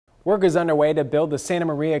Work is underway to build the Santa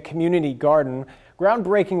Maria Community Garden.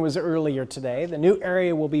 Groundbreaking was earlier today. The new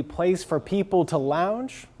area will be a place for people to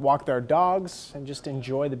lounge, walk their dogs, and just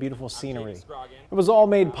enjoy the beautiful scenery. It was all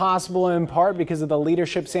made possible in part because of the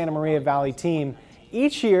Leadership Santa Maria Valley team.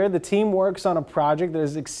 Each year, the team works on a project that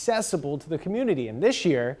is accessible to the community, and this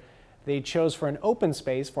year, they chose for an open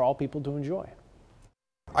space for all people to enjoy.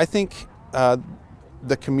 I think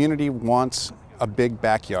the community wants a big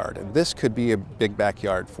backyard, and this could be a big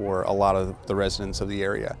backyard for a lot of the residents of the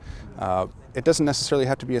area. It doesn't necessarily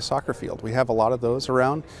have to be a soccer field. We have a lot of those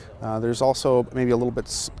around. There's also maybe a little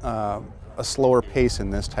bit a slower pace in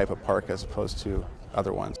this type of park as opposed to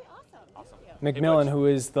other ones. McMillan, who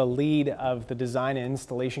is the lead of the Design and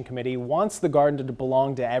Installation Committee, wants the garden to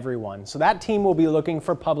belong to everyone. So that team will be looking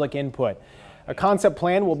for public input. A concept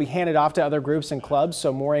plan will be handed off to other groups and clubs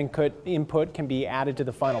so more input can be added to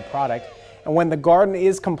the final product. And when the garden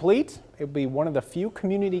is complete, it will be one of the few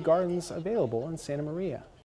community gardens available in Santa Maria.